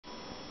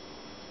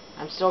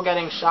I'm still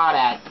getting shot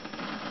at.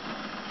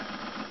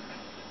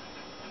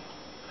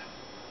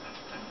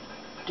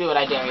 Do it,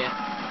 I dare you.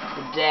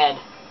 You're dead.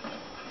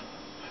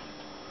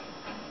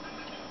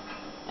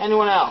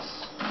 Anyone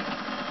else?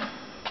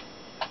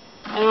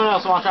 Anyone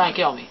else want to try and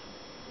kill me?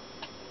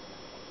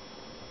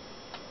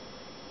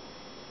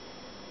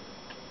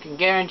 Can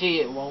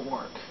guarantee it won't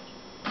work.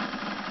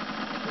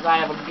 Because I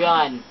have a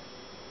gun.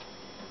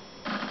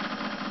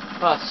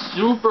 A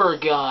super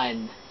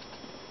gun.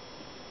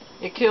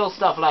 It kills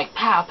stuff like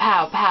pow,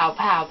 pow, pow,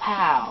 pow,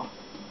 pow.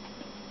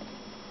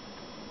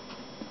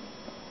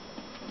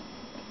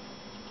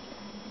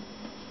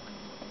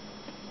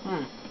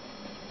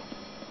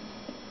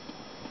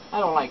 I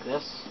don't like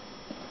this.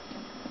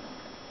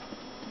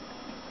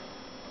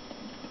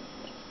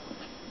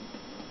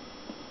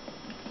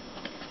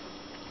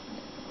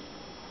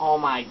 Oh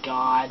my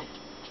god.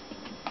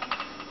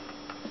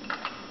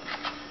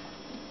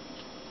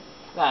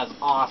 That's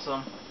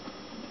awesome.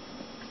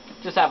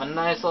 Just have a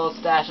nice little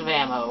stash of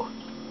ammo.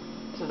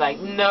 This is like,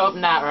 nope,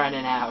 not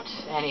running out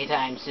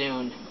anytime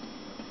soon.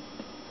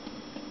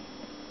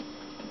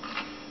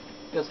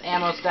 Because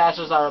ammo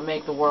stashes are what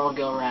make the world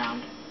go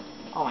round.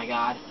 Oh my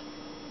god.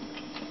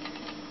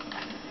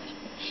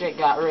 Shit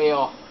got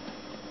real.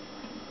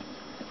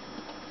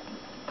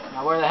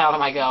 Now where the hell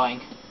am I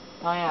going?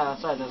 Oh yeah,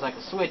 that's right, there's like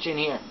a switch in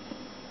here.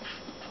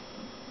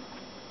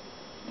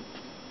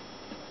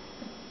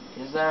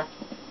 Is there?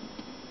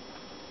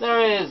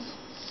 There is!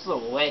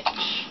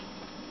 Switch.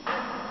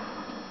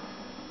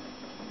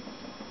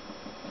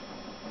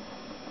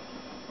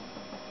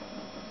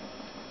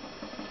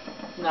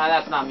 No,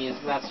 that's not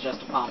music, that's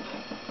just a pump.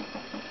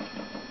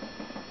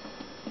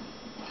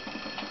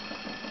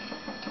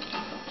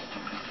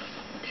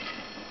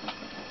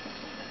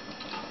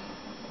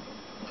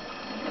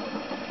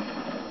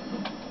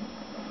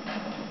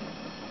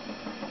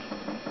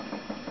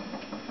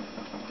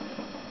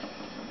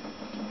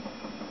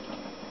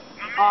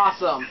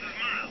 Awesome.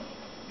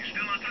 You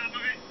still on top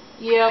of it?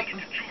 Yep. Take it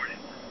to Jordan.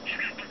 She's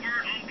got the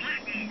word on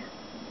Blackmore.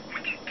 We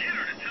can get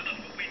her to tell us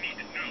what we need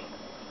to know.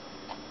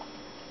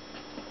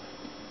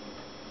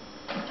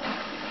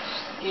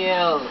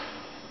 Skill.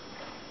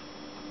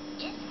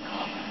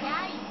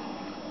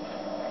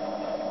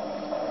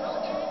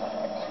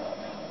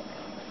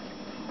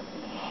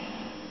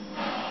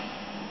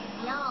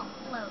 Y'all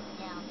float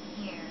down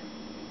here.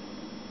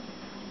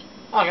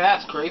 Okay,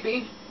 that's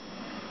creepy.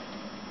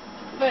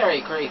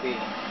 Very creepy.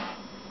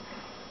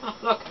 Oh,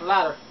 look,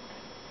 ladder.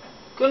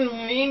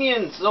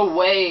 Convenience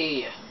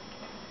away.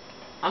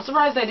 I'm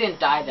surprised I didn't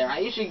die there. I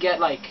usually get,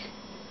 like,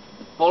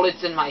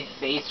 bullets in my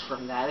face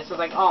from that. It's just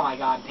like, oh my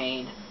god,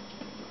 pain.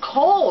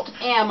 Colt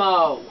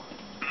ammo! I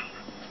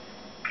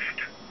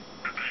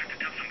had to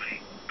tell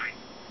somebody. I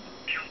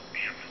killed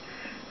him.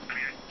 I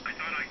mean, I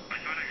thought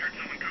I heard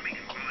someone coming.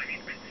 Well, I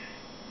mean,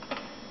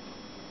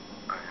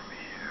 I am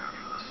here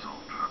for the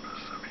sole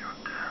purpose of your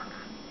death.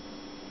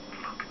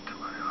 Look into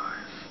my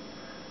eyes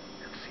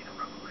and see the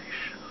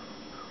revelation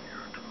of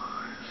your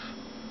demise.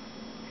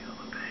 Feel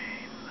the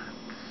pain that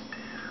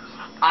stares.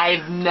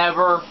 I've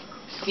never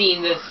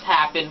seen this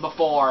happen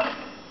before.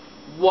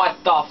 What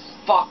the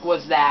fuck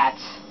was that?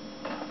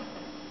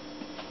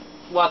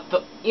 What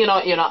the... You know,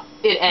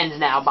 it ends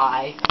now,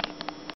 bye.